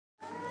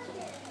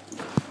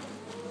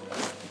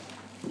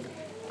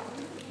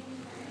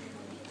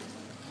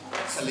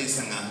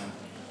Kalisanga.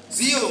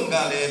 Zion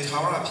Gale,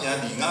 Tara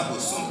Piadi, Nago,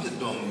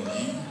 Sumpidom,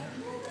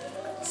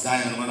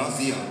 Zion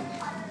Monozion.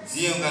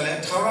 Zion Gale,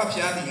 Tara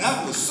Piadi,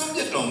 Nago,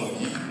 Sumpidom,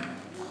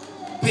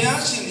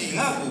 Piachin,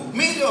 Nago,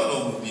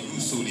 Medio, Bidu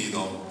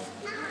Solido.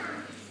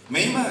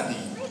 Maymadi,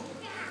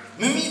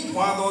 Mimi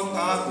Pado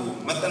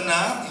Tago,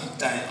 Matanati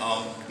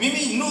time,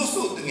 Mimi no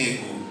so the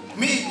nego,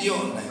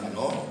 Medio,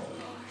 Nanglo.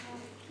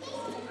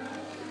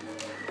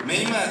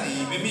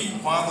 Maymadi,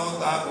 Mimi Pado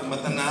Tago,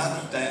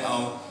 Matanati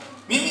time,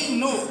 Mimi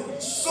no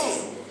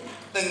so.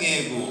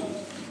 Tengego,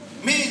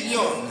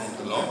 medio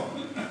nanglo,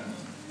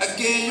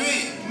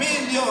 agayui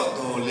medio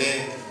dole,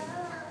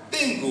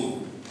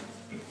 tengo,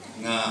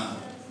 nga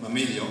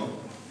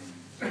mamilio.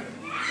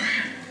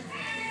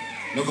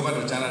 No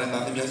kapato chana na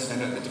tati biasa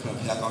sana na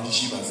cepat pihak kau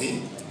siapa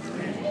sih?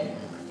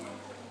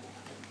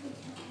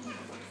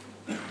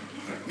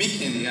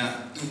 Mikir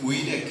dia tu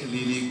mui dek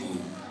keliliku,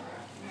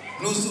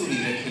 nusuri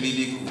dek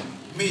keliliku,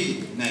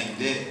 me naik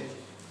dek,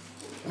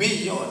 me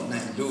yo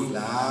naik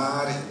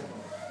dolar.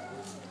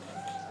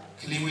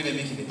 Kelimu ini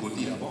mikir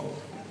putih apa?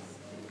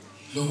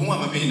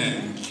 Lohuma mamina.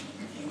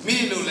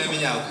 Mi lo le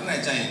miau kena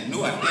cai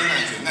nu ada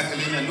nak ngak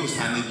kelimu nu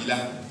sana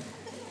bila.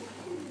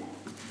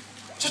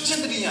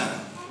 Cacing dia,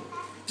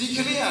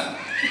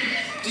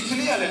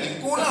 dikelia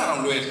le kola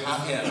orang luar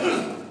thah ke.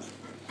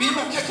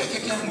 Bima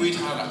kek muit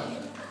thah.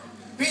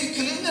 Bi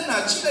kelimu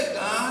na cile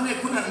dah ne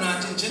kuna na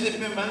cile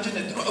pemban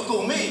cile terus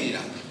aku main ni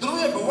lah.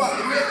 Terus ya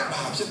bawa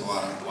bahasa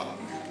sekolah bawa.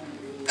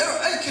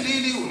 Ay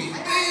kelimu ni,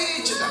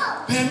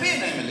 cita pemban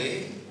ni mele.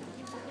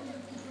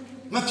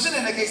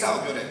 Mapsene na kaisa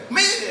o pyore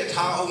me de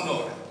tha aung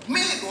do me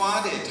twa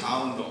de tha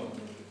aung do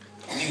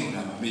ni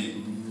nguna ma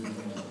me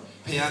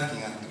phaya kin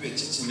ga tu ye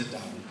chit chin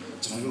metta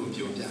ကျွန်တော်တို့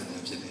ပြောပြနေတာ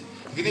ဖြစ်တယ်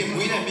ဒီနေ့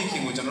မွေးတဲ့မိခ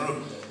င်ကိုကျွန်တော်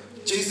တို့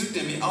ကျေးဇူးတ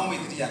င်ပြီးအောက်မေ့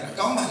တရတာ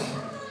ကောင်းပါလေ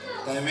ဒါ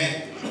ပေမဲ့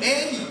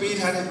အဲ့ဒီပေး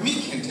ထားတဲ့မိ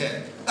ခင်ထက်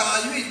တာ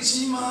၍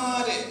ကြီး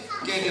မားတဲ့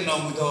ကဲတင်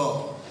တော်မူသော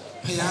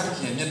ဖျားခ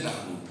င်မြတ်တာ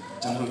ကို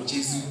ကျွန်တော်တို့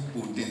ကျေးဇူး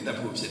ပို့တင်တတ်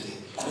ဖို့ဖြစ်တယ်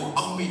ကို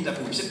အောက်မေ့တတ်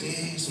ဖို့ဖြစ်တ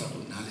ယ်ဆို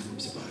တော့နားလည်ဖို့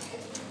ဖြစ်ပါတယ်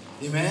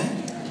အာမင်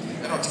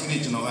အဲ့တော့ဒီ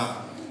နေ့ကျွန်တော်က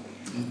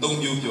သုံး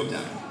မျိုးပြောပြ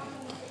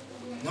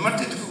နံပါတ်1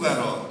တစ်ခုက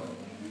တော့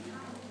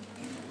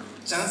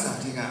ကျမ်းစာ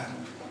တွေက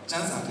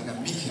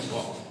မိခင်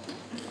ပေါ့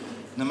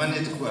နံပါတ်2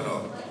တစ်ခုက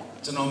တော့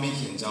ကျွန်တော်မိ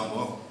ခင်ကြောင့်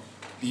ပေါ့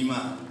ပြီးမှ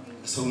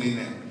အဆုံးလေး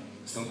နဲ့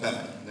ဆုံးသက်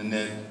နည်းန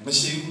ည်းမ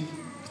ရှိဘူး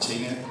အချိန်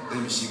နဲ့တိ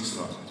တ်မရှိဘူးဆို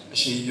တော့အ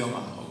ရှိပြော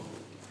မှာမဟုတ်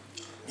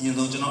အရင်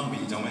ဆုံးကျွန်တော်အမေ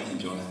အကြောင်းပဲအရင်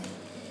ပြောလိုက်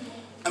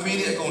အမေ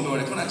ရဲ့အကုန်တော်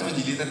တယ်ခုနကကျွန်တော်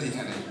ညီလေးသက်တည်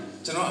ခံတယ်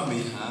ကျွန်တော်အမေ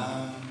ဟာ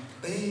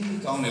တိတ်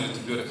ကောင်းတယ်လို့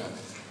သူပြောတဲ့အခါ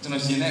ကျွန်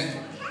တော်ရှင်နဲ့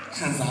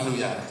ခံစားလို့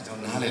ရတယ်ကျွန်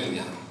တော်နားလည်လို့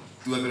ရတယ်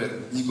သူကပြောတယ်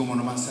ညီကောင်မောင်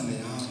နှမ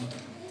12ယောက်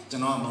ကျွ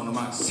န်တော်မောင်နှမ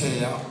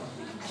10ယောက်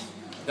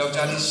ယော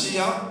က်ျားလေး10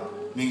ယောက်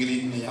မင်္ဂလိ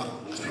2ယောက်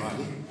ကျွန်တော်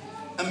လေ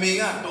အမေ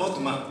ကတော့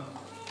သူမ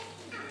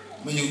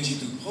မယုံကြည်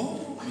သူဟော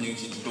မယုံ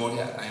ကြည်သူတော်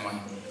တဲ့အတိုင်းပါ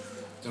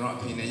ကျွန်တော်အ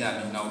ဖေနဲ့ရ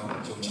ပြီးနောက်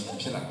ယုံကြည်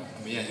ဖြစ်လာအ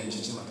မေကယုံကြ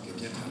ည်ခြင်းမှာတကယ်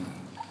ပြတ်ထန်တာ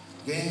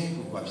တကယ်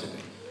ကိုဘာဖြစ်တ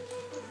ယ်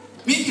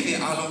မိခင်တွေ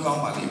အားလုံးကော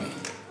င်းပါလိမ့်မယ်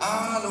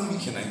အားလုံးမိ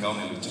ခင်တိုင်းကောင်း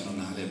တယ်လို့ကျွန်တော်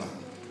နားလဲပါ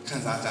ခံ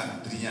စားကြတယ်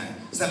တတိယ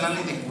ဇလန်း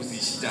လေးတွေကိုစီ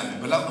ရှိကြတယ်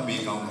ဘယ်လောက်အမေ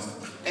ကောင်းလဲ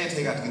အဲ့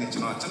ထဲကဒီနေ့ကျွ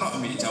န်တော်အ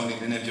မေအကြောင်းလေး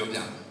နည်းနည်းပြောပြ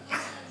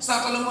စာ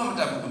ကလုံးမ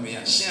တတ်ဘူးအမေက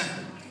ရှင်း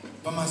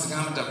ဗမာစ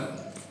ကားမတတ်ဘူး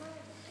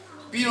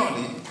ပြီးတော့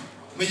လေ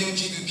မယုံ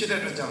ကြည်သူဖြစ်တဲ့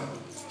အတွက်ကြောင့်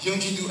ယုံ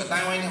ကြည်သူအတို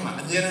င်းဝိုင်းထဲမှာ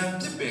အများအား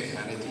ပြစ်ပယ်ခံ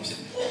ရတဲ့သူဖြစ်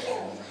တယ်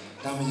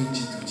ဒါမယုံကြ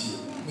ည်သူ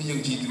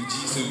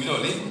ကြီးဆိုပြီး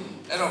တော့လေ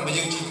အဲ့တော့မ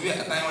ယုံကြည်သူရဲ့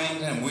အတိုင်းဝိုင်း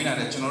ထဲမွေးလာ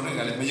တဲ့ကျွန်တော်တွေက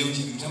လည်းမယုံကြ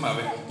ည်သူထဲမှာ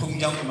ပဲဘုံ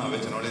ကြောင်းထဲမှာပဲ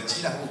ကျွန်တော်လည်း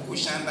ကြီးလာကို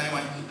ရှမ်းအတိုင်း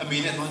ဝိုင်းအမေ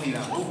နဲ့သွားနေ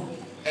တာဟုတ်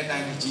အဲ့တို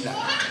င်းကြီးလာ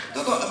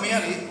တော့အမေက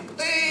လေ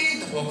တိတ်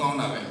သဘောကောင်း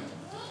တာပဲ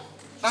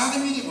သားသ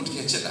မီးတွေကိုတက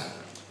ယ်ချစ်တာ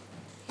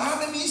သား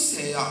သမီး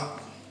10ယောက်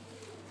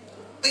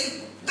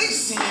တိတ်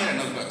ဆင်းရဲတယ်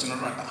တော့ကျွန်တော်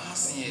တို့ကတအား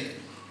ဆင်းရဲတယ်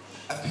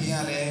အဖေက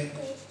လည်း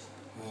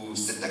ဟို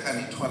စစ်တပ်က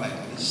နေထွက်လိုက်တ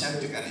ယ်ရှမ်း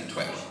တပ်ကနေထွ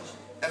က်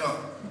အဲ့တော့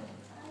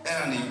အဲ့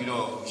ဒါနေပြီး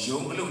တော့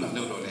ရုံအလုပ်လာ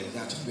လုပ်တော့လေ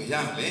ရာထူးပဲရ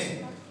မလဲ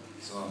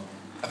ဆိုတော့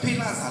အဖေ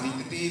လာစားလေး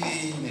တေး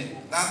လေးနဲ့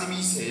သားသ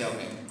မီး10ယောက်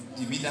နဲ့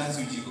ဒီမိသား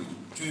စုကြီးကို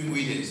ကျွေး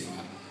မွေးတယ်ဆို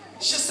တာ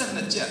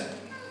82ကျပ်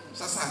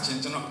စစချ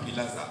င်းကျွန်တော်ဖေ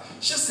လာစား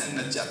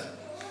82ကျပ်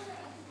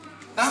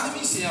သားသ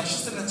မီး10ယောက်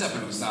82ကျပ်ဘ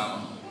ယ်လိုစားမ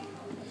လဲ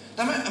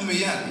ဒါပေမဲ့အမေ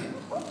ရတယ်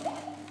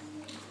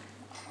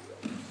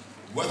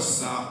ဝတ်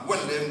စားဝ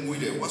တ်လဲမွေး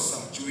တယ်ဝတ်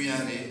စားကျွေးရ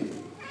တယ်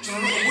ကျွန်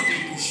တော်တို့အဝတ်တွေ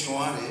တူ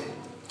ရှော်ရတယ်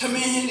ထမ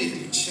င်းတွေ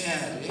တူချမ်း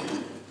ရတယ်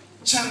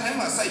ခြံထဲ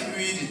မှာစိုက်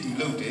ပျိုးတွေတူ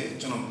လုပ်တယ်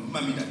ကျွန်တော်မှ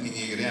တ်မိတာငယ်င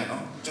ယ်ကလေးက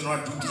တော့ကျွန်တော်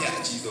ကဒုတိယ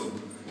အကြီးဆုံး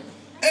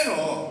အဲ့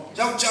တော့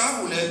ယောက်ျား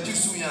ကိုလည်းပြု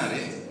စုရတ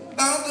ယ်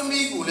သားသ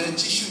မီးကိုလည်း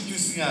ကြည့်ရှုပြု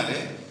စုရတ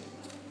ယ်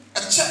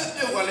အချက်အ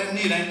ပြုတ်ကလည်း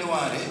နေ့တိုင်းလုပ်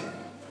ရတယ်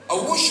အ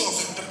ဝတ်လျှော်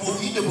ဆိုတပုံ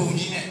ကြီးနဲ့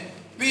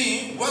ပြီးရ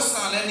င်ဝတ်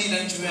စာလည်းနေ့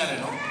တိုင်းကျွေးရတယ်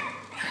နော်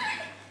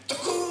တ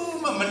ခု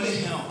မှမလဲ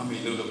ဟအောင်အမေ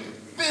လုပ်တယ်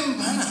ပင်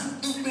ပန်းတာ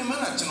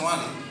ကျွန်တော်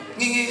က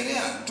လေငယ်ကလေး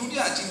ကဒုတိ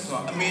ယအကြီးဆို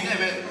တော့အမေနဲ့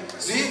ပဲ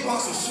ဈေးသွား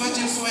ဆိုဆွဲချ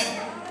င်းဆွဲ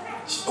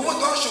အဝတ်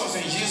တော်ရှော်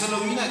ဆိုရေစ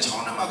လုံးကြီးနဲ့ချော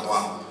င်းထဲမှာ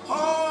သွားဟာ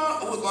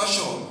အဝတ်တော်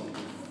ရှော်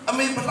အ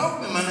မေဘလောက်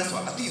ပင်ပန်းလဲဆို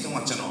တော့အတိဆုံးက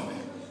ကျွန်တော်ပဲ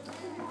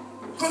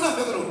ခုန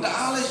ပြောကြလို့တ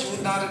အားလဲယူ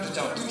သားတဲ့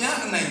ကြောင့်သူများ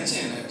အနိုင်ကျ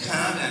င့်တယ်ခံ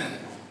ရပြန်တယ်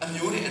အ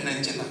မျိုးတွေအနံ့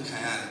ကျက်တာခံ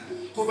ရတယ်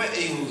ဟိုဘက်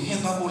အိမ်ကိုဟ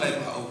င်းသွားပို့လိုက်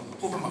ပါဦး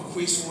ဟိုဘက်မှာ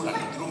ခွေးဆိုးတာ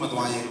လေသူတို့မ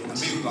သွားရဲလို့အ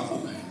မေကိုသွား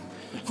ပို့ခိုင်း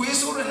ခွေး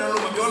ဆိုးတယ်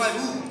လို့မပြောလိုက်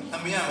ဘူးအ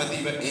မေကမသိ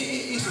ပဲ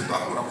အေးဆို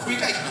သွားပို့တော့ခွေး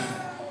ကြိုက်ခံ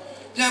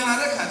ပြန်လာ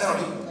တဲ့ခါကျတော့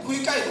လေ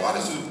ခွေးကြိုက်သွားတ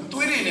ယ်ဆို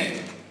သွေးတွေနဲ့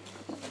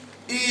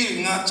အေး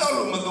ငါကြောက်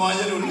လို့မသွား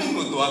ရဲလို့နင့်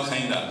ကိုသွားခို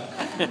င်းတာ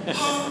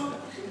ဟာ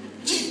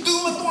ကြည့်သူ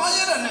မသွားရ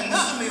တာနဲ့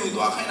ငါအမေကို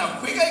သွားခိုင်းတာ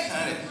ခွေးကြိုက်ခံ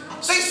ရတယ်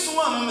စိတ်ဆိုး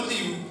မှမသိ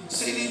ဘူး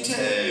စိတ်လေးထည့်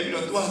ပြီး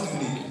တော့သွားသူ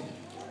နေတယ်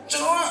ကျွ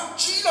န်တော်က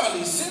ကြီးလာ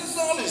လေစဉ်း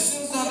စား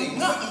လေ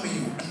ငါအမေ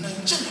ကိုအနံ့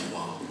ကျက်နေ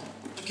ပါ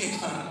တကယ်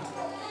ခံ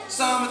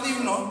စာမသိ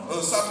ဘူးနော်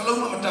စာတစ်လုံး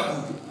မှမတတ်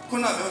ဘူးခု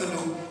နပြောသ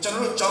လိုကျွန်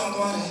တော်တို့ကြောင်း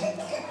သွားတယ်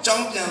ကြော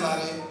င်းပြန်လာ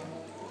တယ်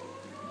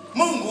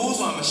မုံကို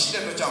ဆိုတာမရှိ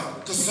တဲ့အတွက်ကြောင့်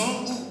ကစွန်း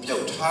ဥပြု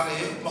တ်ထားတ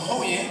ယ်မဟု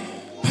တ်ရင်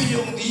ဖ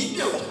ယုံဒီ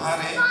ပြုတ်ထား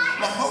တယ်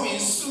မဟုတ်ရင်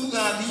စူ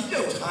သာဒီ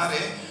ပြုတ်ထားတ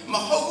ယ်မ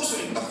ဟုတ်ဘူးဆို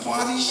ရင်တ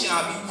ခွားဒီရှာ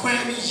ပြီးခွဲ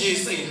ပြီးရေ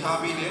စိတ်ထား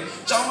ပြီးတယ်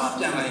ကြောင်းမ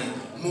ပြန်လာရင်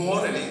မော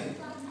တယ်လေ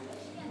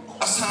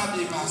အစာ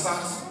ပြေပါ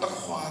စားတ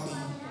ခွားဒီ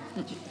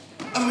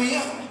အမေက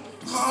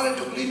ခါရ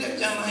တုတ်လေးနဲ့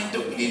ပြန်လာရင်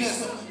တုတ်လေးနဲ့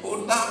ဆိုဟို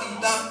တာဒီ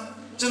တာ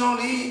ကျွန်တော်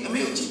လေးအမေ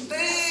ကိုကြည့်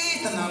သေး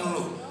တနာ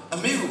လို့အ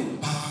မေကို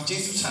ဘာ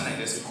ကျေးဇူးချနိုင်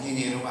လဲဆိုင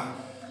ယ်တော့က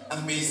အ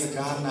မေစ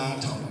ကားနား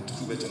ထောင်တာတ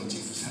ခုပဲကျွန်တော်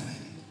ကျေးဇူးချနို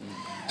င်တယ်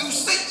သူ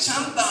စိတ်ချ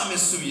မ်းသာမ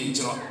ယ်ဆိုရင်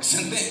ကျွန်တော်အစ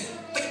င်တဲ့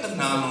တိတ်တ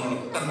နာလို့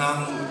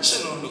ချ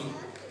စ်လို့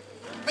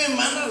ပင်မ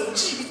နာလို့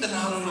ကြည့်ပြီးတ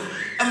နာလို့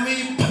အမေ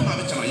ဖတ်မှာ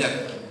ပဲကျွန်တော်ရက်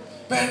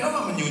ဘယ်တော့မှ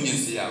မညှို့ညင်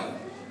စေရ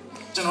ဘူး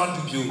ကျွန်တော်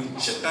လူပြို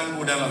ရှစ်တန်း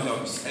ကိုတန်းလောက်ရော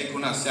က်အဲ့ခု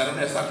နဆရာတော်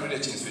နဲ့စတွေ့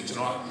တဲ့ချိန်ဆိုရင်ကျွန်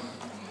တော်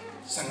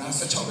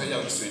15-16ပဲရော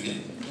က်ဆိုရင်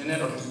နည်းနည်း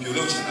တော့လူပြို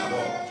လောက်ချင်တာ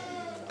ပေါ့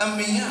အ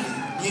မေက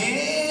င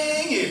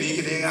ယ်ငယ်လေး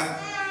ကလေးက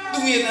သူ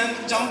ငယ်တန်း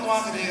ကြောင်း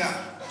သွားကလေးက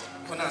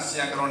ခုနဆ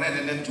ရာတော်နဲ့လ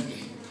ည်းတူတ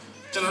ယ်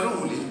ကျွန်တော်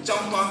တို့လေကြော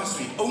င်းသွားမ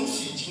ဆိုရင်အုံး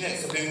စီကြီးနဲ့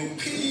စပင်းကို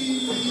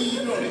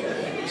ဖီးလို့လေ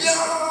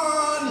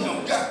ပြားနေအော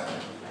င်က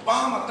ဘာ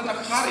မှတန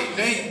ခါလေး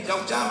လိမ့်ယော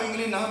က်ျားမင်းက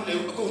လေးနားမလဲ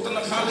ဘူးအခုတန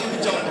ခါလေး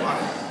ကြောင်းသွား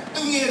တယ်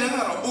သူငယ်တန်းက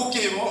တော့โอเค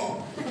ပေါ့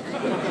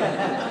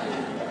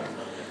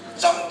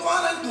ကြောင်း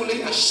သွားတဲ့သူ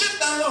လေးကရှစ်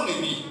တန်းလောက်နေ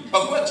ပြီဘ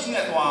ကွက်ကြီး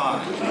နဲ့သွား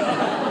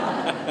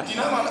ဒီ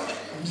နားမှာ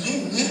မြ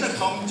င်းနဲ့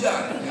ခေါင်းကြတယ်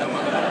ဒီနား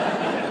မှာ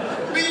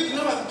ပြီးဒီ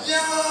နားမှာ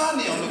ပြား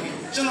နေအောင်လုပ်ပြီး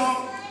ကျွန်တော်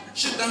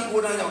ရှစ်တန်းကို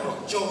တန်းရောက်တော့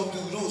ကြော်သူ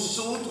တို့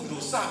စိုးသူ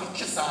တို့စပြီးခ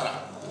က်စားတာ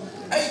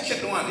အဲ့ခက်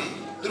တော့ကလေ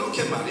သူတို့ခ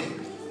က်မှာလေ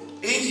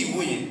အင်ကြီးဝ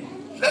င်းရင်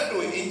လက်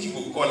တွေအင်ကြီး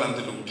ကိုကော်လန်တ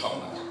လို့ထောင်း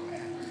တာ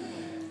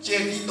ကျဲ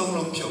ပြီးသုံး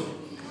လုံးဖြုတ်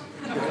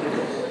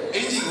အ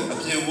င်ကြီးကိုအ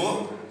ပြင်ဝ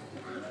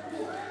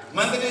မ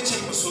န္တလေးချိ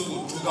န်မစိုးကို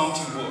ဒူကောင်းကြ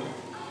ည့်ဖို့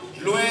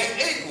လွယ်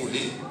အိတ်ကို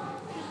ဒီ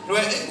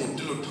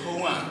လို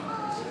ထုံးရ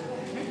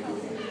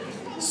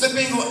စပ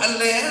င်ကိုအ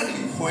လဲရီ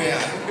ခွဲရ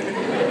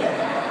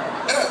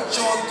အဲ့တော့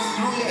ကြော်သူ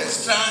တို့ရဲ့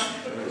style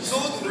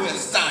စိုးသူတို့ရဲ့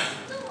style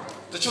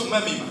တချို့မှ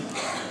တ်မိမှာ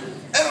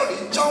အဲ့တော့ဒီ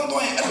ကြောင်း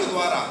သွားရင်အဲ့လို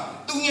သွားတာ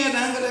သူငယ်တ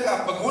န်းကလေးက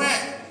ပကွက်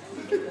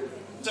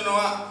ကျွန်တော်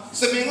က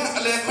စပင်က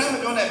အလဲခွဲမ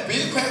ပြောနဲ့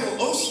ဘေးခွဲကို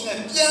အုပ်စီနဲ့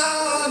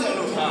ပြားနေ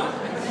လို့ထား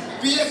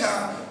ပြီးတဲ့အခါ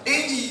အ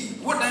င်ကြီး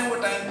ဝတ်တိုင်း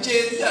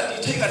ကျေးရဒီ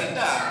ထိတ်ကတည်း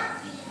က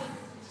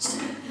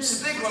စ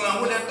တိတ်ကလာ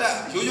ဝတ်တဲ့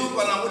ရိုးက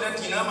လာဝတ်တဲ့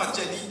ဒီနာမှာ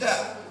ကျေဒီတက်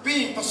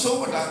ပြီးပစိုး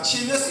ဝတ်တာခြေ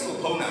မျက်စိကို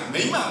ဖုံးတာ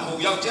မိမမဟု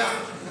တ်ယောက်ျား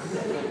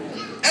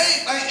အဲ့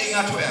တိုင်းအိမ်က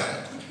ထွက်ရတ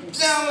ယ်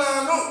ပြန်လာ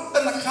လို့တ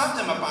နခါပြ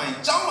န်မပိုင်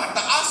ကျောင်းမှာတ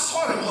အား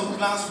ဆော့တယ်မဟု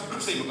တ်လားဆို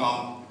ပြီးစိတ်မကော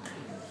င်း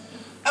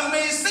အ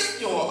မေစိတ်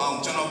ကြော်အောင်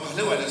ကျွန်တော်ဘာ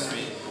လုပ်ရလဲဆို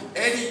ရင်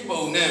အဲ့ဒီ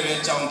ပုံနဲ့ပဲ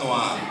ကျောင်း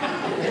သွား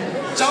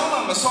ကျောင်းမှာ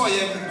မဆော့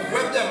ရဲ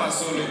ဘွဲ့ပြတ်မှာ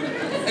ဆိုလို့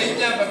အိမ်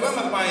ပြန်ဘွဲ့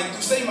မပိုင်သူ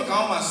စိတ်မကော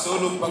င်းမှာဆို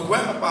လို့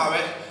ဘွဲ့မပါ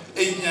ပဲ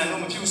အိမ်ပြန်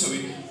လို့မဖြစ်ဆို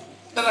ပြီး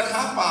တန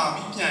ခါပါ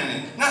ပြီးပြန်တ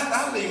ယ်ငါ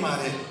သားလိမ်ပါ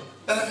တယ်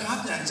တနခါ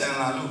ပြန်ကြံ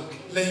လာလို့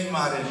လိမ်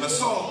ပါတယ်မ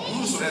ဆော့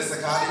ဘူးဆိုတဲ့စ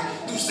ကားလေး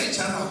သူစိတ်ချ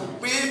မ်းသာကို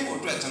ပေးဖို့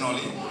အတွက်ကျွန်တော်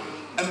လေ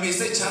အမေ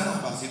စိတ်ချမ်းသာ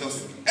ပါစေတော့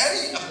ဆိုပြီးအဲ့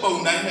ဒီအပုံ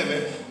တိုင်းနဲ့ပဲ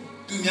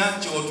သူများ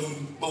ကြော်သူ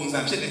ပုံစံ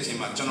ဖြစ်တဲ့အချိန်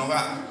မှာကျွန်တော်က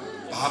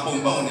ဘာပုံ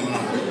ပေါက်နေမ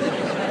လား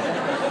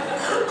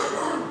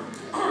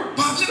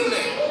ဘာဖြစ်လို့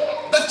လဲ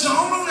တကြော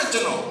င်လုံးနဲ့ကျွ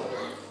န်တော်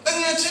တ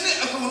ငယ်ချင်းနဲ့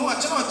အကုန်လုံးက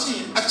ကျွန်တော်ကြ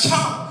ည့်အ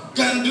ချောင်းက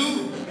န်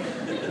ဒူး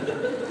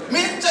မ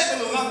င်းကြိုက်တယ်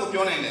လို့ငါ့ကို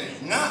ပြောနိုင်တယ်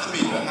ငါအမေ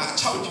ကငါအ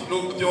ချောက်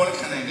လို့ပြောလဲ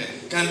ခံနိုင်တယ်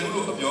ကန်ဒူး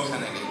လို့ပြောခံ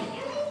နိုင်တယ်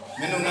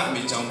မင်းတို့ငါအ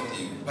မေကြောင်းမသိ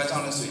ဘူးဘာကြော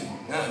င့်လဲဆိုရင်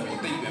ငါအမေ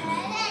တိတ်ပြန်မယ်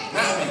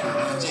ငါအမေက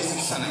ငါကျေး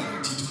ဇူးဆန်နိုင်တ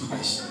ယ်ဒီတစ်ခုပဲ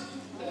ရှိ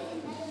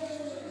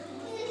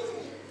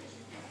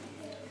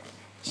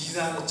ကြီး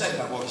စားကြိုက်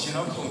တာပေါ့ရှင်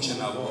တော့ခုံချင်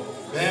တာပေါ့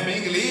ဘယ်မ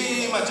င်းက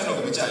လေးမှကျွန်တော်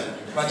ကမကြိုက်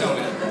ဘူးဘာကြောင့်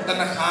လဲတ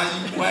နခါ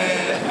ကြီးဝဲ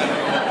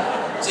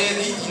ကျေ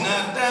ဒီဒီနာ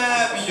တ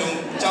က်ပြီးရုံ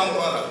ကြောင်း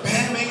သွားတာဘ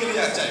ယ်မင်းကလေး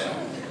ကကြိုက်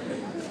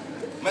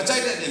မကြို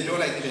က်တဲ့ပြင်ပြော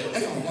လိုက်တယ်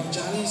အဲ့ကောင်ယော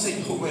က်ျားလေးစိတ်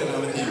ထုတ်ပဲလား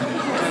မသိဘူး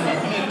ကန်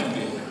နဲ့တူတ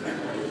ယ်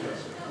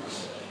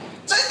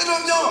ကြိုက်တယ်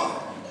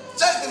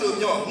လို့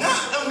ပြောငါ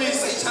အမေ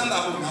စိတ်ချမ်းသာ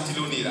ဖို့ဒီ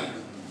လိုနေတာ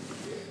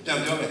ပြန်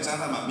ပြောမယ်ချမ်း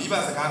သာမှာမိဘ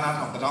စကားနား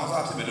ထောင်တောင်း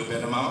စားဖြစ်မယ်လို့ဘယ်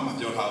တော့မှမ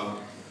ပြောထားဘူး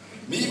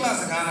မိဘ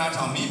စကားနား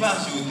ထောင်မိဘ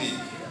ယူသည်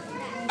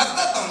အသ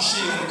က်တောင်ရှိ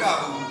မက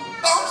ဘူး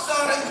တောင်း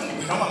စားတဲ့သူ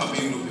ဘယ်တော့မှမ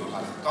ပေးဘူးလို့ပြော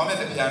ထားတယ်ကောင်းတဲ့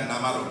တရားနာ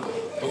မလို့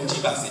ဘုံ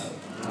ကြီးပါစေ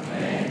အာမ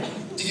င်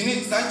ဒီနေ့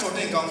စိုင်းကြော်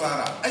တဲ့ကောင်းစား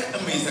တာအဲ့အ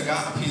မေစ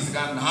ကားအဖေစ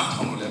ကားနား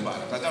ထောင်လို့လည်းပါ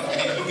တယ်ဒါကြောင့်ဒီ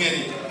လူငယ်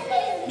တွေ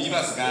မိဘ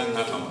စကား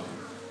နားထောင်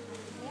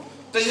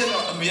တရက်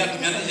တော့အမေကဒီ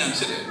များနဲ့ရံ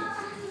ဖြစ်တယ်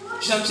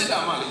ရံဖြစ်တာ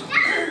မှလေ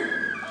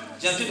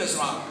ရံဖြစ်တယ်ဆို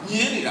တာည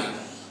င်းနေတာ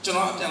ကျွန်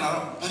တော်ပြန်လာ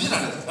တော့ဘာဖြစ်လာ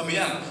လဲအ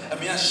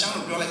မေကရှမ်း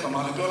လို့ပြောလိုက်ဗမာ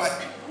လို့ပြောလိုက်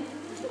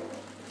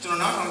ကျွန်တော်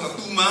နားထောင်ဆို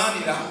သူမား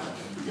နေတာ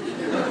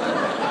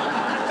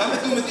ဒါပေမဲ့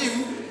तू မသိ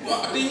ဘူး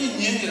အတင်းကြီး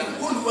ညင်းနေတာ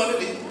ဟိုလူကလည်း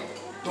လေ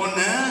ဒေါ်န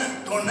န်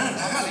ဒါ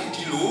ကလေ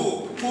ဒီလို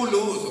ဖိုး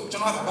လို့ဆိုကျွ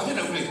န်တော်ကဘာဖြစ်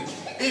လဲဦးလေ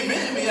အေးမ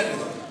င်းအမေရတယ်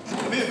ဆို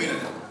အမေလို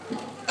က်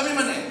အမေမ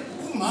နဲ့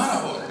ဦးမားတာ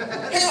ပေါ့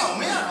ဟဲ့အောင်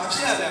မင်းကဘာဖြ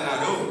စ်ရပြန်လာ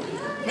တော့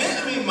မင်း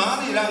အမေမား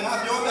နေတာငါ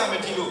ပြောပြမ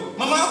ယ်ဒီလို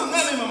မမားဘူးငါ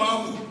လည်းမမား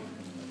ဘူး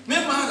မ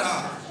င်းမားတာ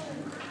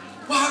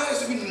ဘာလဲ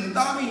ဆိုပြီး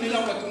တာမီနေ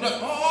တော့ကသူက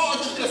အော်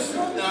ချစ်စ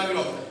နာပြီး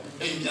တော့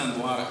အိမ်ပြန်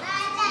သွားတာ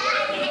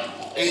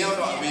အိမ်ရောက်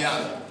တော့အမေက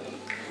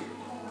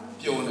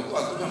ပြုံးတယ်ကွာ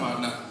သူ့ဘက်မှာ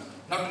နောက်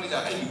တစ်နေ့ကျ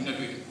အဲ့လူနဲ့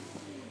တွေ့တယ်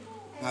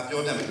ငါ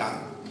ပြောတယ်မလား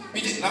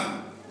ပြီးတယ်နော်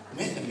မ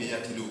င်းအမေက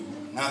ဒီလို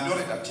ငါပြော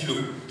လိုက်တာဒီလို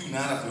သူ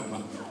နားတာပြောမှာ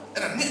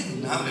အဲ့ဒါနဲ့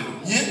နားမလဲလို့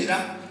ညင်းနေတာ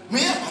မ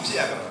င်းကဘာဖြစ်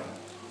ရကြလဲ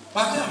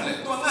ဘာဖြစ်ရမလဲ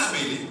တော်ငါအ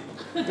မေလေ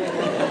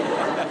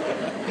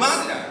မား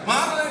တယ်ငါ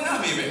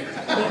အမေပဲ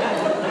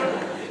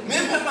မ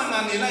င်းဖက်မှငါ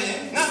နေလိုက်ရင်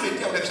ငါအမေတ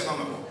ယောက်လည်းဖြစ်သွား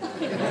မှာပေါ့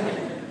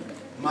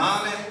မား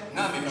လဲ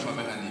ငါအမေဖက်မှ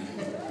ငါနေပြီ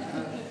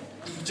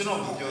ကျွန်တော်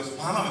ဘာပြော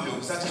ဘာမှမပြော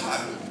ဘူးစချာ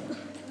လို့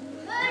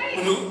ဘ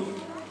လို့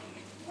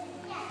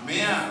မ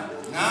င်း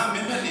ကငါမ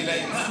င်းဖက်နေလို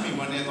က်ငါအမေဝ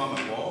မ်းနေသွားမှာ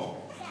ပေါ့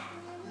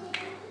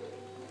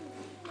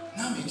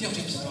ငါအမေတယောက်တ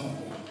ည်းဖြစ်သွားမှာ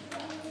ပေါ့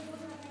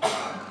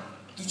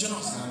သူကျွန်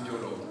တော်စကားပြော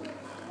တော့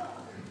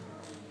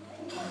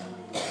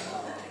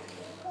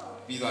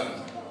ပြီးသွားပြီ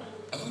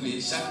အခုလေ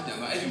ရှမ်းပြန်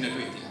သွားအဲ့ဒီနဲ့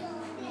တွေ့တယ်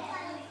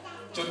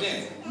ကျော်တဲ့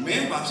မ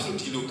င်းဘာဖြစ်လို့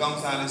ဒီလိုကောင်း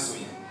စားလဲဆို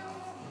ရင်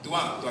तू က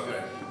ပြောတ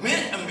ယ်မ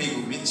င်းအမေ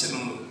ကိုမင်းချစ်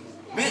လို့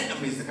မင်းအ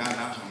မေစကား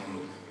နားထောင်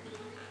လို့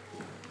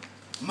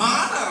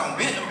မားတာတော့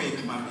မင်းအမေက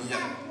မှမရ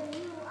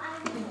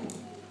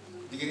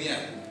ဒီကနေ့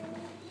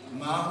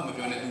မားကိုမ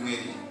ပြောနဲ့လူငယ်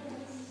ကြီး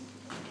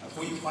အ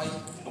ဖိုးဖိုင်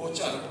တော့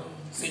ချတော့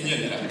စင်ရ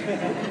နေလား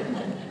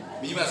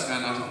မိဘစ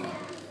ကားနားထောင်ပါ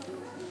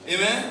အာ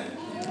မင်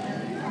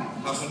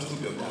နောက်ဆုံးတစ်ခု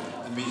ပြောပြ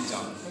အမေ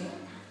ကြောင့်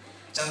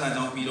ကျမ်းစာ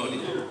ကြောင့်ပြီးတော့လေ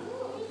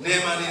နေ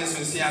မနေ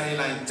ဆိုဆရာလေး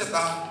လိုက်စက်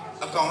သား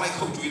အကောင်လိုက်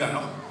ခုတ်ကျွေးတာ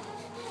နော်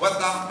ဝတ်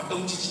သားအ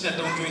တုံးကြီးနဲ့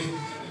တုံးကျွေး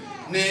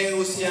နေ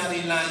ကိုဆရာ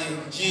လေးလိုက်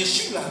ယေ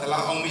ရှုလာသ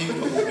လားအောင်ပြီး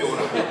ပြော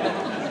တာ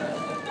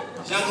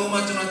ရန်ကုန်မှာ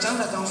ကျွန်တော်ကျမ်း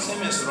စာကြောင့်ဆင်း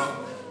မယ်ဆိုတော့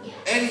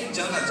အဲ့ဒီကျ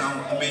မ်းစာကြောင့်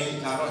အမေ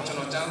လာတော့ကျွန်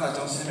တော်ကျမ်းစာ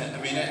ကြောင့်ဆင်းမယ်အ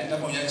မေနဲ့လက်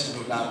ပုံရိုက်ချင်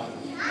လို့လာ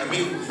အမေ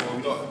ကိုခေါ်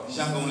ပြီးတော့ရ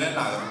န်ကုန်လဲ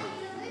လာတော့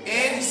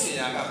အဲ့ဒီဆ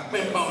ရာကပ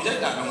င်ပေါင်ရို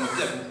က်တာတော့မ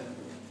ပြတ်ဘူး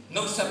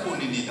နှုတ်ဆက်ဖို့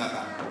နေတာက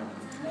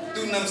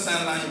သူနမ်ဆ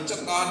န်လိုက်စ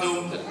က်သား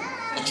တုံး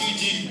အ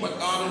ကြီးဝတ်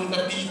သားတုံးတ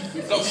ပီး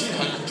တော့ရှိ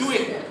တာ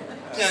ကျွေး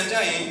ပြန်ကြ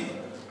ရင်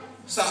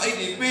စာအိတ်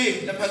တွေပေး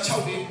တစ်ဖက်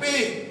6တွေ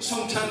ပေးဆုံ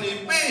ထန်တွေ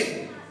ပေး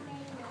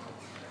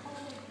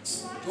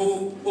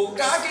ဟို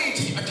ကားကြီး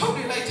အထောက်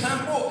တွေလိုက်ထ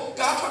မ်းဖို့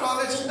ကားထွက်သွား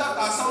တဲ့ချင်း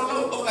တာဆောင်း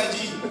လုံးအုပ်လိုက်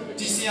ကြီး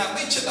ဒီစီက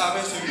သိချစ်တာ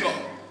ပဲဆိုပြီးတော့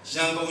ရ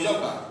န်ကုန်ရော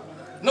က်တာ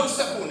နှုတ်ဆ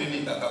က်ဖို့နေ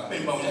တာကပ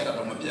င်ပေါင်ရိုက်တာ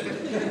တော့မပြတ်ဘူး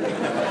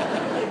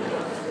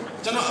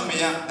ကျွန်တော်အမေ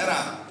ကအဲ့ဒါ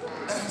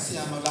ဆ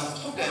ရာမလား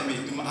ဟုတ်တယ်မေ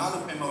သူမအား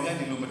လို့ပင်ပေါင်ရိုက်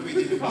နေလို့မတွေ့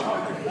သေးဘူးပါ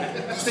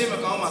သူစိတ်မ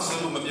ကောင်းမှဆ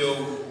င်းလို့မပြော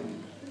ဘူး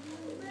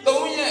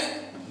3ရက်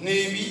နေ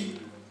ပြီး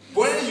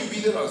ဘွဲယူ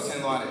ပြီးတော့ဆ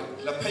င်းသွားတယ်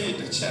လက်ဖက်ရည်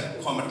တစ်ချက်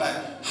ခေါ်မတိုက်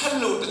ဟယ်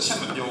လိုတစ်ချက်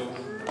မပြော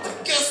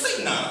ကဲစိ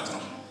တ်နာကျွ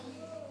န်တော်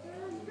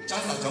ကျ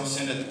န်းစာကြောင့်ဆ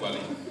င်းတဲ့သူက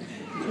လေ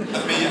အ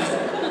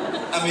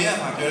မေက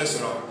ဘာပြောလဲ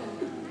ဆိုတော့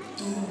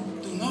तू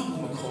ငါ့ကို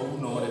မခေါ်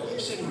ဘူးနော်တဲ့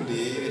ဖြစ်လို့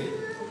လေ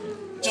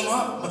ကျွန်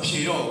တော်မဖြေ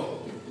တော့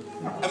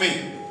အမေ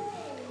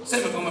စိ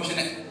တ်မကောင်းမဖြစ်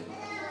နဲ့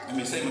အ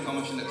မေစိတ်မကောင်းမ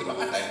ဖြစ်နဲ့ဒီမှာ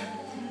အတိုင်း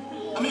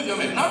အမေပြော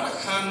မယ်နောက်တစ်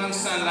ခါနန်း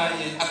ဆန်လာ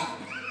ရင်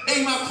အိ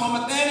မ်မှာခေါ်မ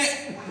တဲ့နဲ့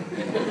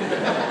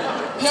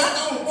ဖျား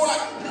တော့ပို့လို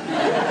က်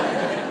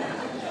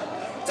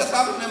စက်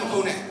သားလည်းမ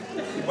ခုံနဲ့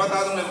ဝါ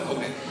သားလည်းမခုံ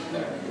နဲ့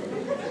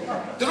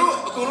သူတို့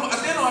အကုန်လုံးအ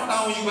တင်းတော်တော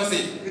င်းယူပါစေ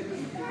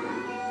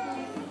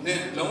နဲ့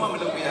လုံးဝမ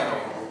လုပ်ပြရ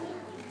တော့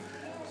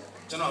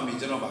ကျွန်တော်အမေ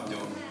ကျွန်တော်ပါ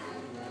ပြော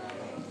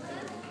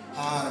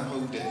ဟာမဟု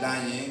တ်တယ်လာ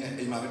ရင်နဲ့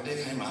အိမ်မှာပဲတဲ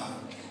ခိုင်းမှာ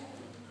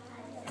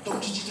အတော့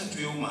ကြီး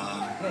ကြွေးအောင်မှာ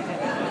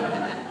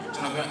ကျွ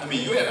န်တော်ကအမေ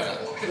ရွက်ရတာလား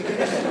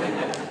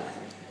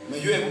မ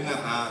ရွက်ဘူးငါ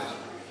သားတယ်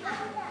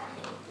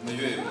မ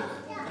ရွက်ဘူး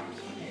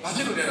ဘာဖြ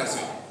စ်လို့လဲလား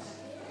ဆို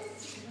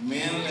မ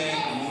င်းလည်း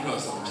အမှု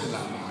တော်ဆောင်ဖြစ်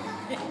လာမှာ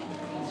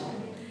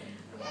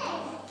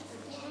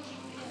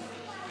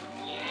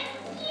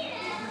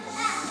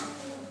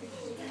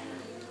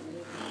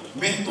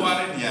မင်းသွား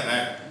တဲ့နေရာက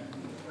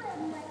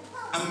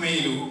အမေ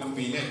လိုအ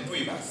မေနဲ့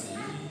တွေ့ပါစေ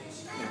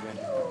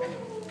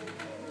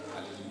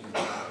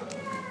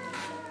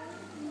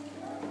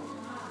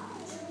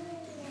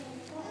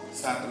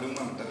စာတလုံး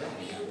မှမတက်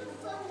ဘူး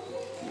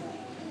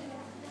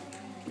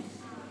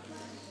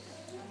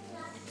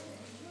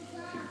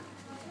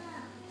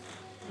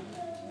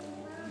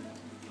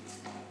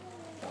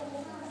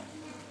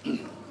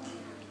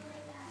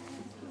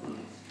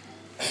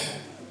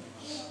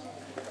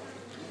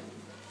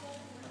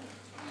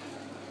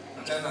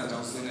ကျန်းစာကြော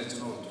င့်ဆင်းတဲ့ကျွ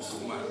န်တော်တို့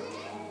ဆိုမှ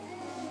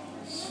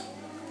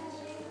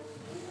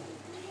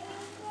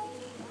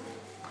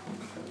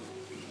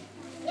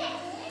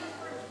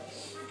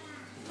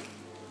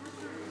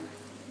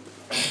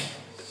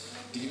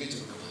ဒီနေ့ကျွ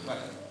န်တော်ပါ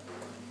တယ်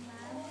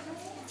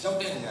ရောက်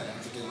တဲ့နေရာတို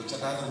င်းတကယ်ကိုချက်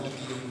သားတော့လက်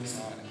ပြီးလုံး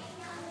စားတယ်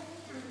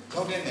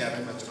ရောက်တဲ့နေရာတို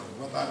င်းမှာကျွန်တော်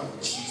ဝတ်သားတော့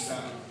ချီ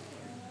စား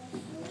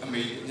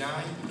တွေအများ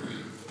ကြီးတွေ့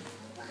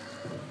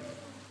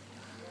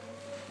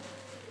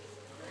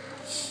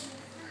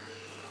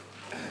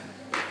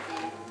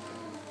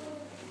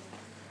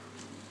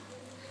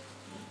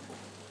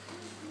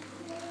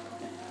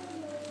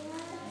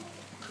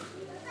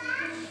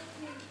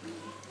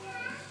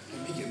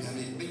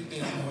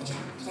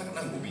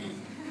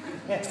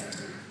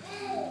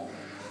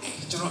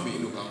ကျွန်တော်မေ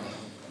လို့ကောင်းတယ်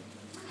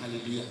ဟာလေ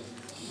လုယာ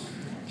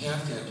ဘုရား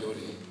ကပြော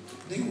တယ်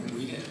နင့်ကို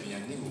ဝေးတဲ့အပြ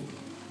င်နင့်ကို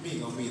မေ့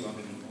ကောင်းမေ့သွားမ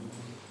ယ်လို့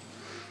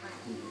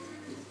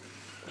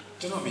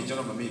ကျွန်တော်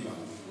မမေ့ပါ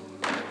ဘူး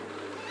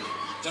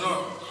ကျွန်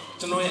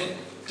တော်ရဲ့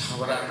သာ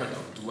ဝရအတွက်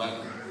တော့သူက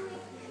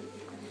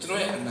ကျွန်တော်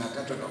ရဲ့အနာဂ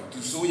တ်အတွက်တော့သူ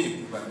စိုးရိမ်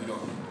ပူပန်ပြီး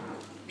တော့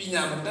ပ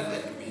ညာမတတ်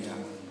တဲ့အမေက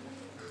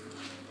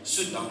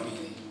ဆွတ်တောင်းပြီး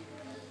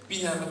ပ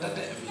ညာမတတ်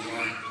တဲ့အမေက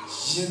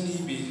ယဉ်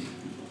နီးပြီး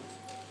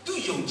သူ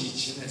ယုံကြည်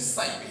ခြင်းနဲ့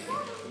စိုက်ပြီး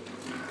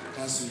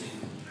ဒါဆိုရင်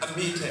အ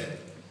မေထက်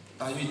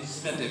တာ၍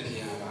စက်တဲ့ဖခ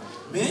င်က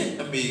မင်း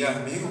အမေက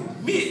မင်းကို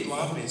မေ့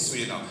သွားမယ်ဆို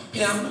ရင်တော့ဖခ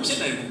င်မဖြစ်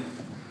နိုင်ဘူး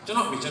ကျွန်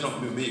တော်မမေ့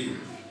ဘူး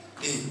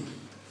အေး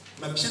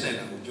မဖြစ်နိုင်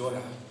တာကိုပြော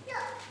တာ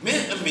မ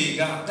င်းအမေ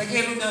ကတက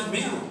ယ်လို့များမ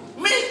င်းကို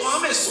မေ့သွား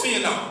မယ်ဆိုရ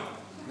င်တော့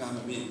ငါမ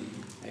မေ့ဘူး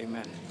အာမ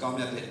င်ကောင်း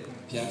မြတ်တဲ့ဘု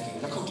ရားခင်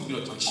လက်ခုပ်တီးပြီး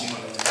တော့ကျွန်တော်ရှင်းပါ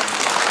လိုက်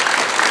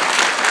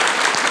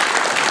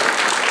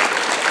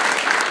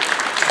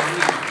ကျွန်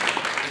တော်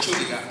အချို့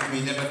တွေကအမေ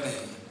နဲ့ပတ်သက်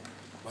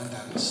ဝမ်းသာ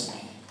လို့ရှိတ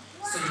ယ်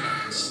စိတ်နာ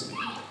လို့ရှိတယ်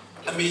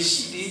အမေ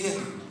ရှိသေးတဲ့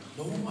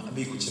လုံးဝအ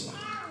မေကိုချစ်ပါ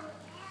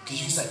ဂ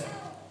ရုစိုက်ပါ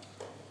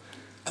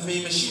အမေ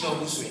မရှိတော့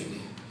ဘူးဆိုရင်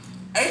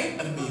အဲ့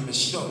အမေမ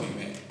ရှိတော့ပြီ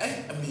မဲ့အဲ့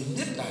အမေမြ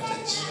တ်တာချ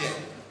က်ကြီးတဲ့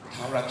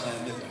သာဝရပြန်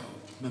မြတ်တာ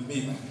မ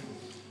မေ့ပါဘူး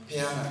ဘု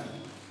ရား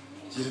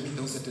ကယေရမိ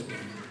31မှာ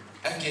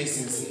အကယ်စ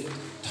င်စစ်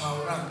သာဝ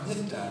ရမြ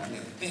တ်တာ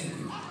နဲ့တင့်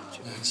ကိုငါ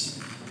ချစ်တ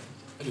ယ်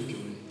အဲ့လို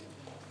ပြောတယ်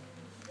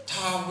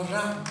သာဝရ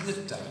မြ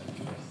တ်တာလို့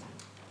ပြောတယ်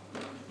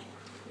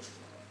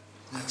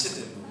ငါချစ်တ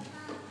ယ်လို့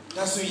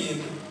ဒါဆိုရင်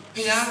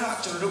ဘုရားက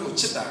ကျွန်တော်တို့ကို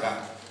ချစ်တာက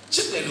ချ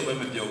စ်တယ်လို့ပဲ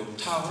မပြောဘူး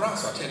သာဝရ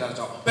ဆိုတာထည့်တာ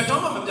ကြောင့်ဘယ်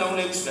တော့မှမပြောင်း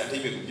လဲဘူးဆိုတာအဓိ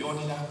ပ္ပာယ်ကိုပြော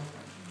နေတာ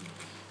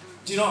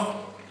ဒီတော့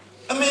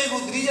အမေကို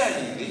သတိရရ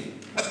င်လေ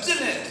အပြစ်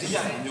နဲ့သတိရ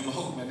ရင်မျိုးမ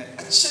ဟုတ်ဘူးနဲ့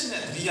အချစ်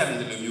နဲ့သတိရတယ်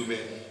လို့မျိုးပဲ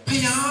ဘု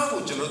ရား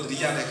ကိုကျွန်တော်သတိ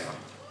ရတဲ့အခါ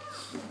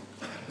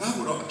ငါ့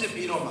ကိုတော့အပြစ်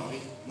ပေးတော့မှာပဲ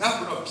ငါ့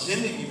ကိုတော့ပြ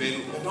င်းနေပြီပဲ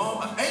လို့ဘယ်တော့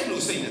မှအဲ့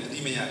လိုစိတ်နဲ့သတိ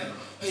မရတယ်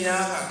ဘု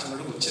ရားကကျွန်တော်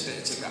တို့ကိုချစ်တဲ့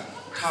အချက်က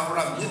သာဝရ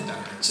မြတ်တာ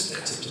ချစ်တဲ့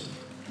အချက်ဖြစ်တယ်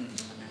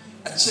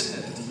အချစ်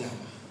နဲ့သတိရ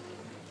ပါ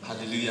ဟာ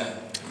လေလုယာ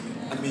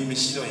အမေမ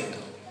ရှိတော့ရင်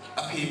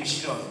အဖေမရှိ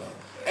တော့ရင်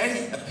အဲ့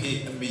ဒီအဖေ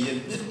အမေရဲ့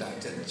မြတ်တာ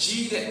ချက်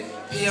ကြီးတဲ့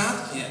ဘုရား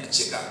ခင်အချ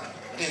က်က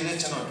တင်တဲ့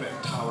ကျွန်တော်အတွက်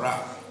သာဝရ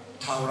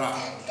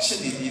ချစ်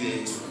နေသေးတယ်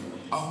ဆိုတော့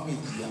အောက်မေ့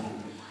ကြည့်ရအောင်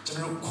ကျွန်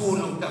တော်တို့ခိုး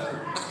လုံတတ်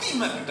ဖို့အတိ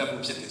မတ်တတ်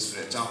ဖို့ဖြစ်တယ်ဆို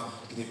တဲ့အကြောင်း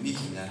ဒီနေ့မိ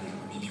ခင်များနေ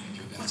မိပြ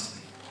ပြောပြချင်တ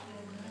ယ်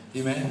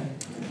အာမင်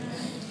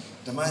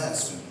ဓမ္မရာ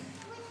ဆိုရင်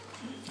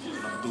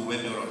သူပဲ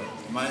ပြောတော့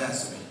ဓမ္မရာ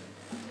ဆိုရင်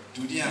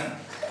ဒုတိယ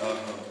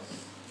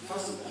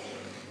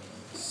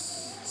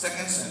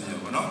second Samuel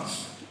ဘောနော်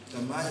ဓ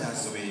မ္မရာ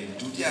ဆိုရင်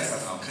ဒုတိယစာ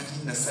ဆောင်ခန်း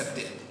ကြီး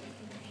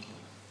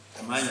21ဓ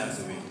မ္မရာ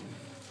ဆိုရင်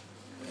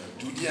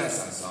ဒုတိယ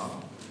စာဆောင်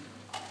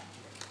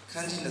ခ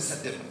န်းကြီး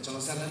21မှာကျွန်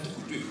တော်စာလမ်းတစ်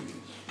ခုတွေ့ပြီ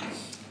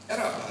အဲ့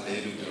ဒါဘာလဲ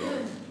လို့ပြောတော့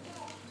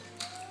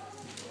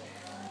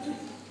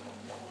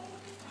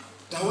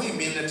ဒါဝိ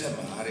မင်းလက်ထက်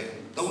မှာတဲ့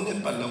၃နှစ်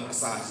ပတ်လုံးအ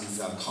စာစီ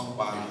စာခေါင်း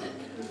ပါတယ်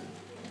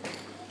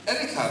အဲ့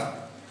ဒီခါ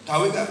ဒါ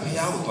ဝိကဘု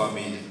ရားကိုသွား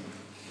မေးတယ်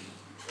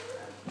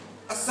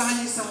အစာ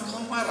ရီစာခေါ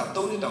င်းပါတာ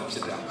၃နှစ်တောင်ဖြ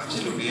စ်တာဘာဖြ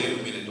စ်လို့လဲ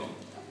လို့မေးလိုက်တော့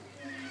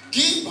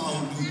ဂိဘောင်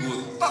လူကို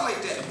တတ်လို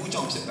က်တဲ့အမှု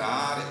ကြောင့်ဖြစ်တာ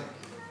တဲ့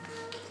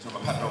ကျွန်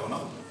တော်မဖတ်တော့ဘူး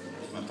နော်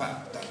မဖတ်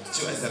တာ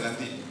ကျွဲစရန်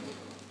တီ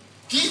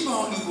ဂိဘော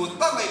င်လူကို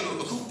တတ်လိုက်လို့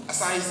အခုအ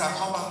စာရီစာ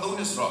ခေါင်းပါ၃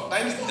နှစ်ဆိုတော့တို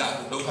င်းပြည်က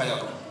ဒုက္ခရော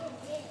က်တော့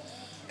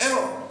အဲ့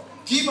တော့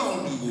ဂိဘောင်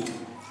လူကို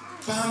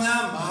ဘာ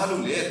များမား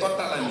လို့လဲတော့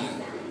တတ်လိုက်မြင်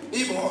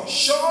အေးဘော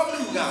ရှော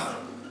လူကတ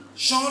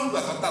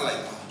တ်လို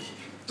က်တာ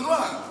သူ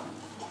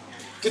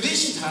ကဂတိ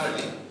ရှိထားတယ်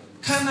လေ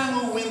ခန္ဓာ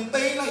ကိုဝင်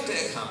သိမ်းလိုက်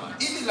တဲ့အခါမှာဣ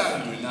တိလ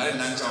လူလာတဲ့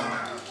လမ်းကြောင်းမှာ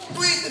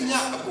တွေးသမျှ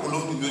အကုန်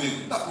လုံးလူမျိုးတွေ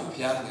ကိုတတ်ဖို့ဘု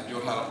ရားက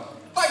ပြောထားတော့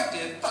တိုက်တ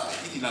ယ်တတ်တယ်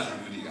ဣတိလလူ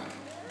မျိုးတွေကဒါ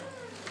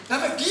ပေ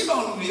မဲ့ဂိဘော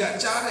င်လူတွေက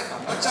ကြားတဲ့အခါ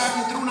အကြာ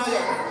ကြီးသူတို့နာ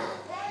ရောက်တယ်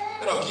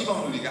အဲ့တော့ဂိဘောင်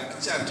လူတွေကအ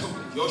ကြံထုတ်တ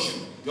ယ်ယောရှု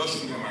တွေ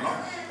မှာနော်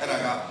အဲ့ဒါ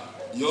က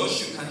ယော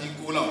ရှုခန်းကြီး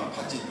9လောက်ဖ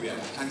တ်ကြည့်တွေ့ရ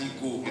တယ်ခန်းကြီး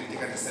9ကတည်း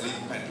က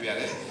14ဖတ်တွေ့ရ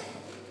တယ်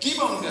ဂိ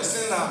ဘောင်လူကစ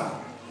ဉ်းစား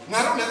ငါ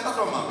တို့လည်းတတ်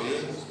တော့မှာပဲ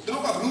သူ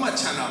တို့ကဘယ်မှ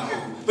ချမ်းသာမဟု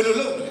တ်ဘူးဘယ်လို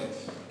လုပ်လဲ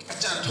အ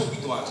ကြံထုတ်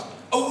ပြီးသွားတယ်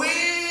အ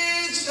ဝေး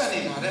ကြီးကနေ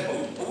လာတဲ့ပုံ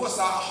ဘဝ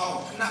စားအဟောင်း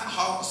ဖနက်အ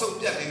ဟောင်းအစုပ်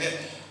ပြတ်နေတဲ့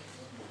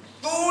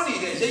တိုးနေ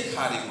တဲ့ရိတ်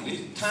ခါတွေကိုလေ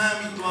ထမ်း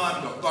ပြီးတွား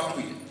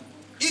တွေ့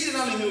တယ်ဣသ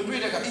နာလူမျိုးတွေ့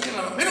တဲ့အခါဣသ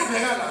နာမင်းတို့ဘ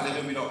ယ်ကလာလဲ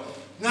လို့ပြီးတော့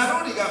ငါ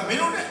တို့တွေကမင်း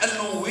တို့နဲ့အ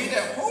လွန်ဝေး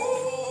တဲ့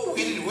ဟိုး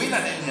ဝေးလာ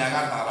တဲ့နေရာက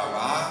လာတာ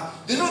ပါ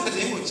ဒီလိုသတ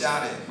င်းကိုကြား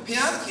တယ်ဘု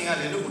ရားခင်က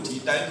လည်းတို့ကိုဒီ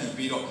တိုင်း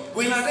ပြီးတော့ဝ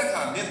င်လာတဲ့အ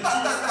ခါမင်းတတ်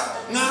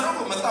ငါတို့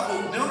ကိုမတတ်ဖို့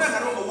မင်းတို့နဲ့ငါ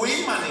တို့အ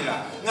ဝေးမှနေတာ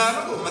ငါ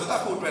တို့ကိုမတ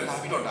တ်ဖို့အတွက်လာ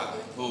ပြီးတော့ဒါ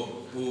ဟို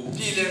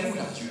ပြည်တယ်မှု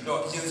လားယူတော့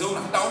အရင်ဆုံး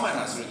တောင်းပန်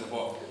တာဆိုတဲ့သ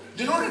ဘော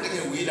ဒီလိုနဲ့တက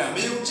ယ်ဝေးတာမ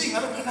ယုံကြည်ငါ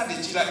တို့ခဏတ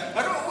ည်းကြည့်လိုက်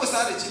ငါတို့အဝတ်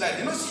စားတွေကြည့်လိုက်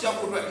ဒီလိုစီရောက်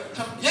ဖို့အတွက်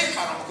ရိုက်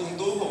ခါတော့အကုန်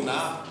သုံးကုန်တာ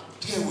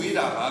တကယ်ဝေး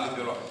တာပါလို့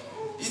ပြောတော့ဣ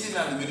တိလ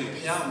လူမျိုးတွေဘု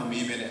ရားမ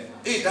မေးပဲနဲ့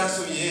အေးဒါ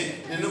ဆိုရင်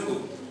နင်တို့ကို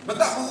မ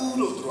တတ်ဘူး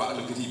လို့သူတို့ကအဲ့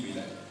လိုဂတိပေး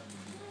လိုက်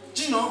ကြ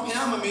know,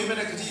 Piama may be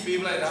like a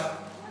TV like that.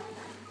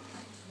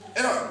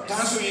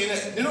 Dance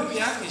with you, no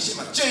piano, she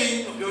might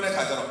change of your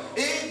catalogue.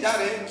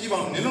 Daddy, keep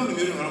on, no,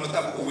 you know,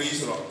 top away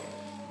so.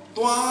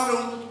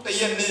 Tuarum, the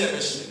yen near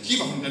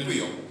keep on the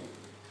wheel.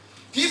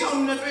 Keep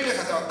on the wheel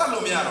at our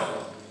Talomiaro.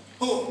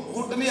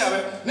 Who the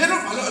near, never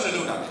follow a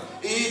little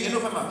of it. No,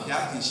 my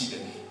piano, she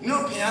did.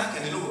 No piano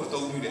can look at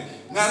all you.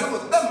 Now,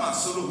 Dama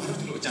solo to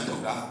look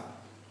gentle.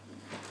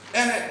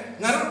 And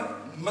now,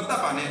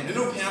 Matabane,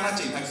 no piano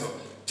change so.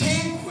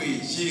 Think we,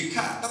 she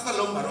cut that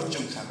alone, my own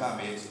junk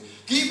cabames.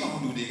 Keep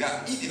on do the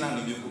guy, eating on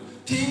the you.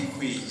 Think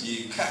we,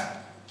 she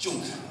cut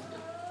junk.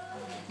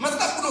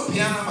 Matapulo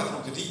piano,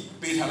 Matokati,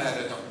 Peter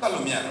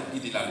Talomiano,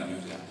 eating on the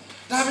music.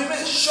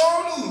 Davime,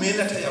 Shalu made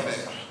a tail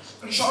back.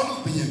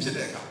 Shalu Pim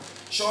Sedeka.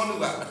 Shalu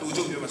got to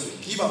joke you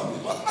must keep on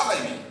with what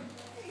I mean.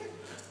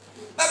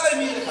 That I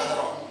mean the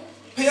catalogue.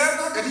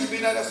 Piano Kati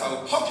Pina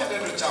so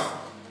popular the jump.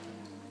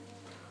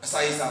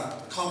 Asaiza,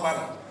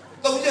 Kambana,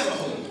 don't yell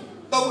home,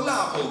 don't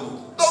laugh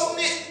home, don't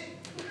knit.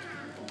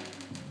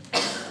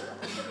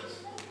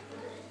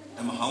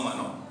 I'm a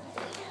homano.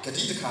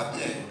 Katita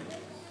Kapi.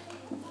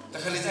 The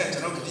Kalita,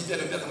 Katita,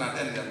 the Vietnam,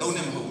 and don't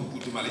name home,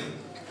 put to Mali.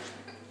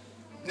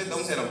 They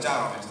don't say of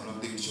Java,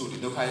 and they show the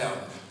Dokaya.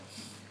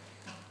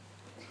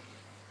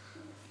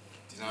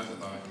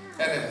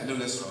 And no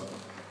less wrong.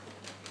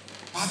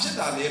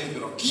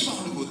 Pacheta, keep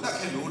on the good,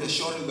 that can do the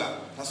short lugar.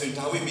 That's when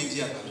Tawi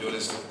media can do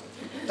this.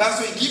 That's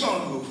why keep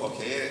on good for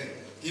care.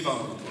 Keep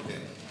on good for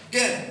care.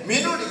 Again,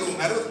 Mino de go,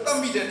 I don't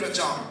tell me that to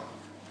charm.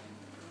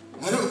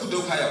 I don't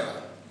do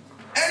Kaya.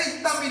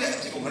 Any time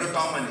that you go, I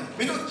don't money.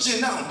 Mino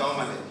China on down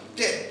money.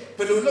 Get,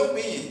 but don't look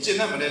me,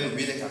 China, and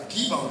then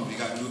keep on the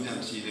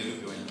Galubian she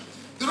little doing.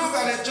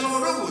 Drogale,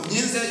 General Robo,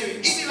 Ninsa, you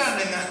eat it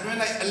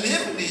when I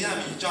live the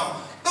Yami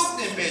job. Don't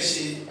then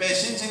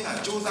patience and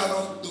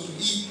Josado to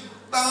eat.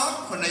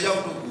 Down when a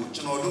young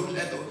General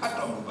Leto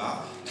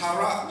Atomuba,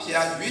 Tara,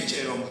 Pia,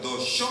 Vicherum,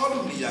 those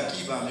shortly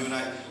Yakiba,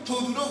 Unite,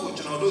 told Logo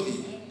General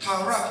Lodi,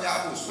 Tara,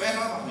 Yabu,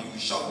 Swena, you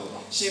shot,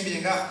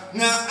 Shimiga,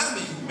 now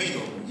Ami made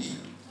of me.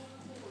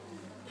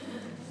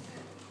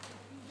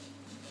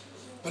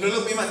 But a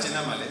little bit much in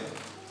Amale.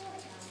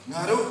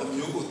 Naro, a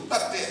new,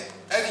 that day,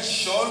 any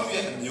short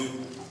way and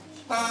new.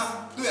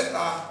 Ta, do it,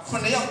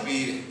 when a young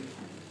baby.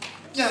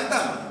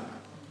 Yandam.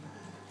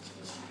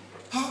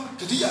 How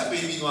did you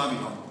baby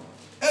Wamino?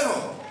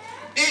 Error.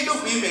 A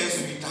look me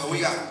to be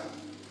Tawiga.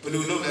 But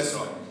you look less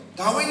wrong.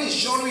 Tawin is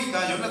surely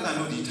that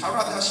Jonathan Ludi,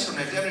 Tara Tashi on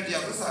a territory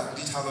of the Sat,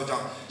 the Taloja.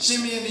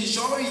 Shimmy and the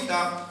surely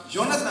that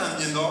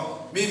Jonathan, you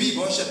know, maybe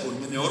worship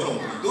with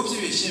Minoro, those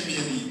you shimmy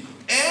and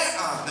the air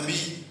are the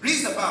me,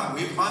 reason about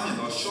we find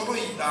or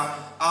surely that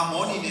our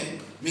morning,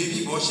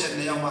 maybe worship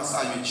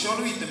Neamasa,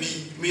 surely to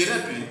me,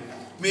 mirror,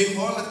 may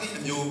quality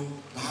and you,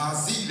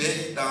 Hazi,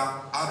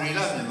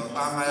 Arena, and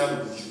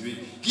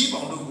Tamaya, keep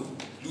on the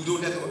Ludo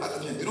Leto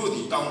at the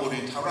Rodi, downward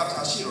in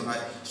Tarata Shironai,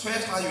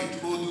 sweat how you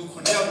told you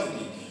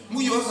Cornelli,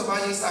 Muyos of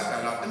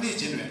Ayasaka, and the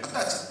general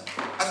attach.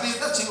 At the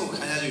touching of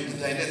Kanya, you can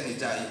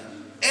die.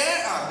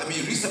 Air at the me,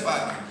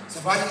 Risabadi,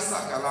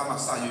 Savayasaka Lama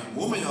Sayu,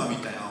 woman on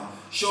me down,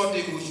 short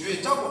day who's you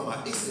a top of my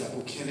Isla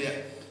who can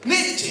there.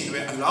 Nay chain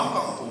where a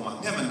long for my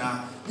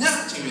Yamana,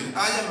 Yakin,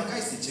 I am a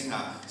Kaisi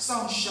Chinga,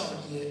 some short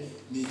here,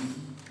 maybe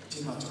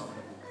Timatro.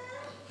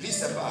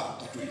 Risaba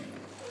to do it.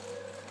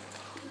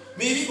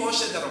 Maybe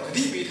worship that of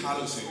debate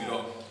Halo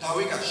Suiro,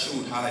 Tawika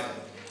showed Halak.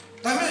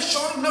 Time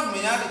short enough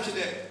me out of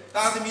it,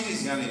 that the meeting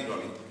is Yanni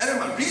Dolly.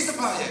 Edema, reason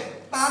about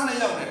it, Tana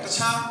Yam, the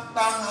Cham,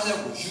 Tana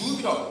Hayaku,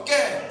 you know,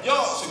 get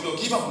yours, so you'll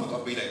keep on with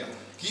a bit.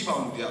 Keep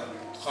on with your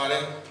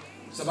Karen,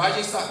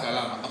 Sabaji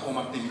Sakalama, upon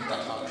my thing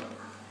that Karen.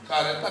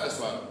 Karen, that is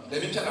what,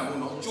 Levin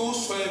Chanamuno, Joe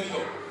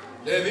Swabio,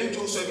 Levin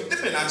Joe Swabio, the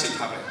Penachi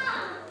Habit.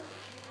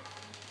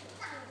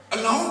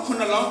 Along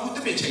could allow with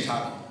the bitch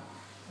habit.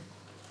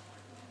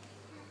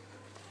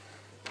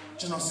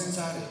 General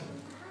Sensari.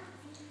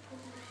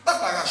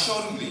 That I got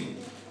shortly.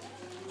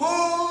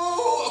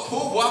 Oh, a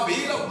poor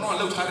Wabila, no,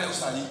 low Tare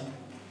Sali.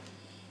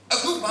 A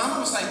good man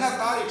was like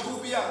that,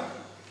 Tobia.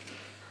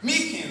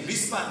 Making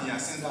Rispania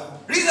Sensa.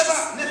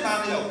 Rizaba,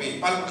 Netania, pay,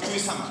 Palpatui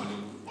Sama.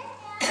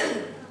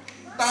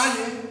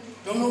 Taye,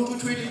 don't know to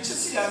treat it,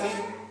 Chessiali.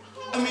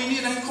 I mean,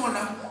 need a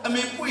corner, I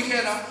mean,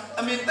 Puikera,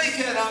 I mean, take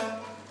care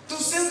to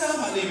Sensa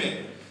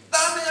Valime.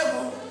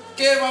 Tanya,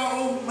 Keva,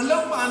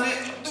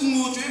 Malopane, to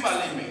move to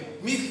Valime.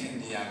 Making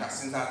the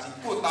Sensati,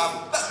 put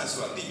out that as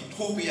well, the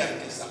Tobia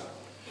Tessa.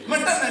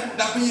 Madame,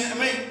 that me, I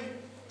mean,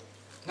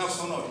 now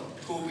so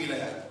not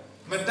Tobia.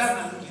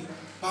 Madame,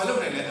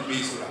 Palone and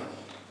Mesura.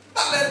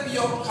 That let be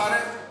your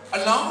current,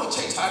 along with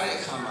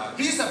Chetare Kama,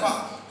 Rizaba,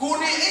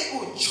 Gune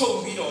Echo,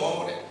 choke me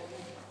all.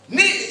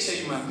 Need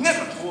chamber,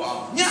 never to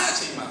our Nya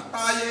chamber,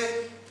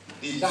 Taye,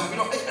 the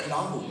Lavino,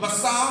 along with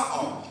Massa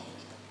on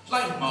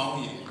like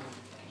Mountain.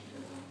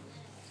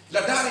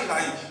 Ladari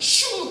line,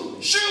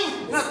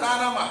 shoot, not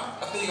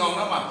Danama, a thing on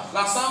Nama,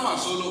 La Sama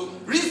solo,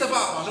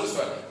 Rizaba,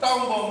 Malusra,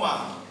 Down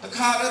Bomba, the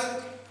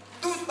carrot,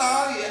 သူ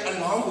သားရဲ့အ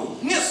လောင်းကို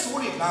ညက်ဆိုး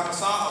တွေလာမ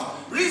စားအောင်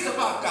ရိစပ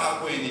ကာ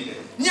ကွယ်နေတယ်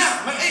ည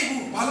မအိပ်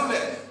ဘူးဘာလို့လဲ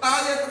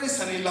သားရဲ့တိရစ္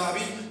ဆာန်တွေလာ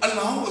ပြီးအ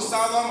လောင်းကို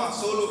စားသွားမှ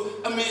ဆိုလို့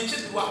အမေချ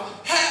စ်သူက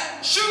ဟဲ့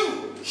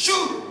ရှူ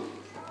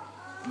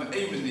မ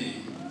အိပ်မနေ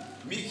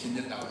မိခင်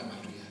နဲ့တောင်းရမှာ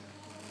တွေ့ရ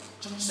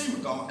ကျွန်တော်စိတ်မ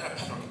ကောင်းအဲ့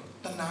ဒါဖတ်တော့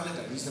တနာလိုက်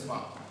တာရိစပ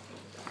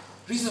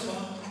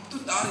သူ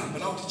သားတွေဘ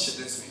ယ်လောက်ထိချစ်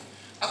တယ်ဆိုရင်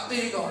အ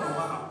သေးကောင်တော့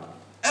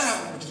အဲ့ဒါ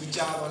ကိုသူ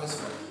ကြားသွားလဲဆို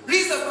တော့ရိ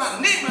စပ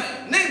နေမ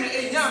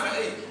အိမ်ညမ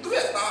အိမ်သူ့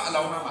ရဲ့သားအ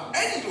လောင်းသားမှာ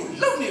အဲ့ဒီလို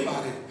လုံနေပါ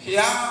လေ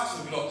ဖျား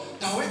ဆိုပြီးတော့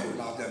ဒါဝိဒ်ကို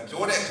လာပြန်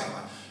ပြောတဲ့အခါ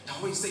မှာဒါ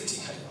ဝိဒ်စိတ်ထိ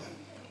ခိုက်သွားတယ်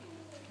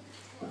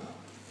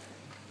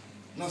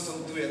နောက်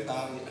ဆုံးသူ့ရဲ့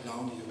သားရဲ့အလော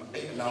င်းကြီးကို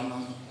အဲ့အလောင်း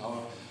သားတော့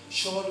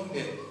ရှောလူ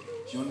နဲ့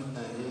ယောနသ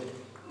န်ရဲ့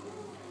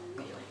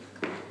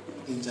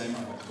တင်ကြိုင်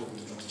မှာအကုန်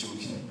လုံးကြိုး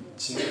ချင်း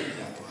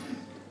ရသွားတယ်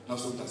နော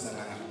က်ဆုံးသက်ဆိုင်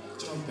က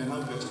ကျွန်တော်ဘယ်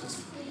တော့ပြောချင်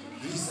လဲ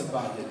ရိစပ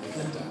ရဲ့မြ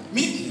တ်တာ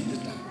မိခင်မြ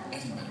တ်တာ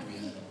အဲ့ဒီမှာတွေ့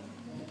ရတယ်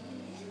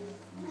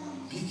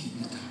မိခင်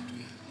မြတ်တာ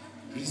တွေ့ရတယ်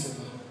ရိစပ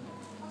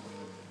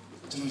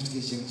ကျွန်တော်တက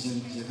ယ်ရင်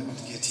ထဲမှာ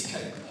တကယ်ထိ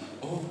ခိုက်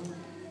အိုး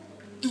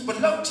သူဘ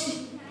လောက်ထိ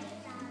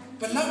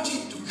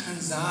သူခံ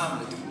စားမ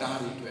လဲသူသား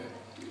တွေအတွက်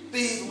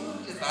တေး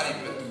တဲ့သားတွေ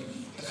အတွက်သူ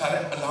တခါတ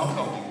ည်းအလောင်း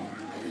ကောင်းတယ်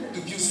သူ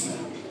ပြုစုတယ်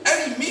အဲ့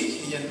ဒီမိခ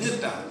င်ရဲ့မြတ်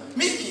တာ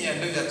မိခင်ရဲ့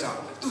လက်ရကြောင့်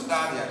သူ့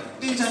သားတွေက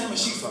တင်းချိုင်းမ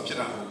ရှိစွာဖြစ်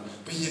တာမဟုတ်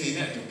ဘယင်နေ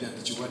နဲ့အတူပြန်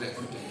ကြိုရတဲ့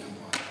ခွင့်တယ်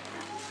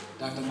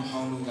ဒါတမဟော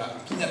င်းတို့က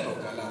ပြညတ်တော်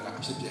ကာလက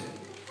အဖြစ်ပြည့်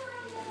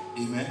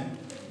အာမင်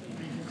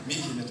မိ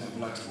ခင်မြတ်တာဘ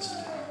လောက်ကြီး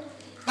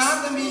တာ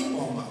သမီး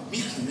ပေါ်မှာမိ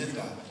ခင်မြတ်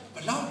တာဘ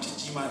လောက်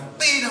ကြီးမှ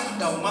တေးတာ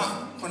တောင်မှ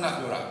ခုန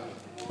ပြောတာ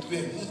သူ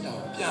ရဲ့မြတ်တာ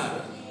ကိုပြတ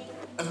ယ်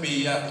အမေ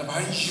ကတပို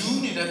င်းယူ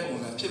နေတဲ့ပုံ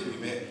စံဖြစ်ပေ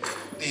မဲ့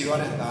တေးသွား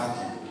တဲ့သား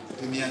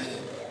ဒီမြတ်ဖြ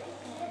စ်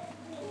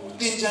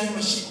တင်ချိုင်းမ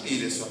ရှိတေး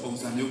တယ်ဆိုပုံ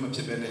စံမျိုးမဖြ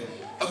စ်ပဲနဲ့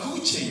အခု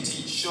ချိန်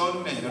ကြီးရှော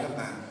နဲ့ရတ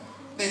တန်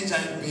တင်ချို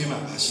င်းဘေးမှာ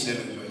ရှိတယ်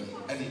လို့ပြောရင်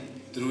အဲ့ဒီ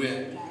သူတို့ရဲ့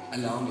အ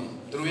လောင်းတွေ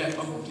သူတို့ရဲ့အ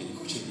မှုတွေအ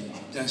ခုချိန်ကြီး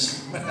ပြန်ရှိ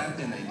မှတ်တမ်းတ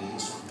င်နိုင်တယ်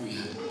ဆိုတွေ့ရ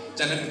တယ်။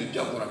ကျန်တဲ့လူတွေ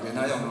ပျောက်သွားတာဘယ်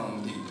နာရောက်တော့မ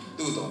သိဘူး။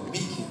သို့တော့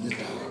မိခင်မြတ်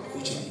တာကအခု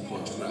ချိန်ကြီး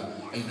ပေါ်ကြတာ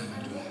အဲ့နာမှာ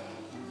တွေ့ရတယ်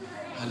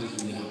။ဟာလေ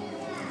လုယာ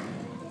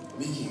။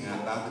မိခင်က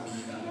သားသ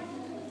မီး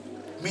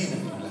မိနေ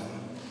လို့လား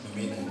မ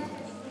မိနိုင်ဘူး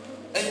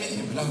။အဲ့မိခ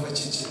င်ဘယ်လောက်ပဲ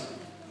ချစ်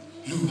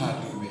လူဟာ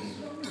လူပဲ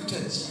သူ့တ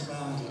က်ကြီးပါ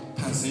တဲ့ဖ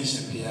န်ဆင်းရှ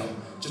င်ဖေရ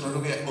ကျွန်တော်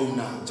တို့ရဲ့အုံ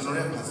နာကျွန်တော်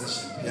ရဲ့ဖန်ဆင်းရှ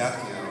င်ဖေရခ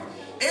င်ရတော့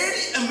အဲ့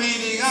ဒီအမေ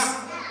တွေက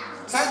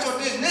စိုက်ကြော်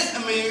တဲ့နဲ့အ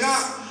မေက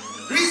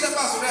ရိစပ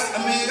ဆိုတဲ့အ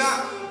မေက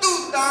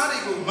သူ့သားတွေ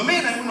ကိုမ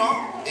မေ့နိုင်ဘူးနော်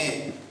အေး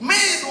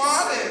မေ့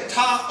သွားတယ်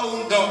ထားအော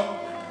င်တော့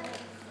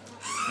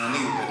နာနေ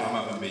ကိုတော့မှ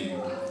မမေ့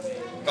ဘူး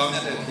ကောင်းမြ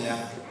တ်တဲ့ဖခင်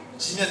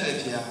ကြီးမြတ်တဲ့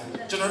ဖခင်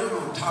ကျွန်တော်တို့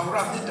ကိုထာဝရ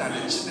မြတ်တာ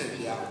နဲ့ချစ်တဲ့ဖ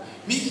ခင်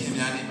မိခင်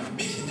များနေမှာ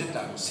မိခင်မြတ်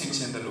တာကိုဆင်ခြ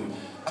င်တယ်လို့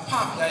အဖ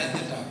ဖခင်ရဲ့မြ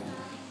တ်တာ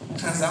ကို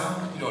ခံစား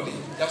ပြီးတော့လေ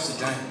ရောက်စီ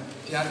တိုင်း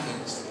ဖခင်ရဲ့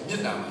မြ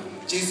တ်တာမှာ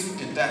ယေရှု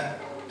တင်တဲ့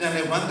ပြန်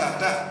လေဝမ်းသာ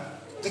တ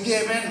တက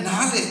ယ်ပဲ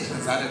နားလေခံ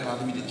စားတဲ့သား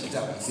သမီးတွေဖြစ်ကြ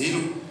ပါစေ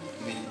လို့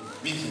ဒီ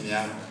မိခင်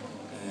များ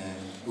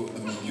ကိုအ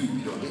မိပြု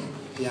ပြီးတော့လေ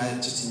ဘုရားရဲ့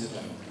ချစ်ခြင်းမြတ်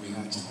တာကိုဝေ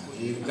ငှချင်ပါတ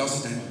ယ်။ကြောက်စ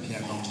တိုင်းမှာဘု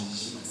ရားကောင်းချီး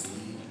ရှိပါစေ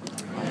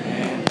။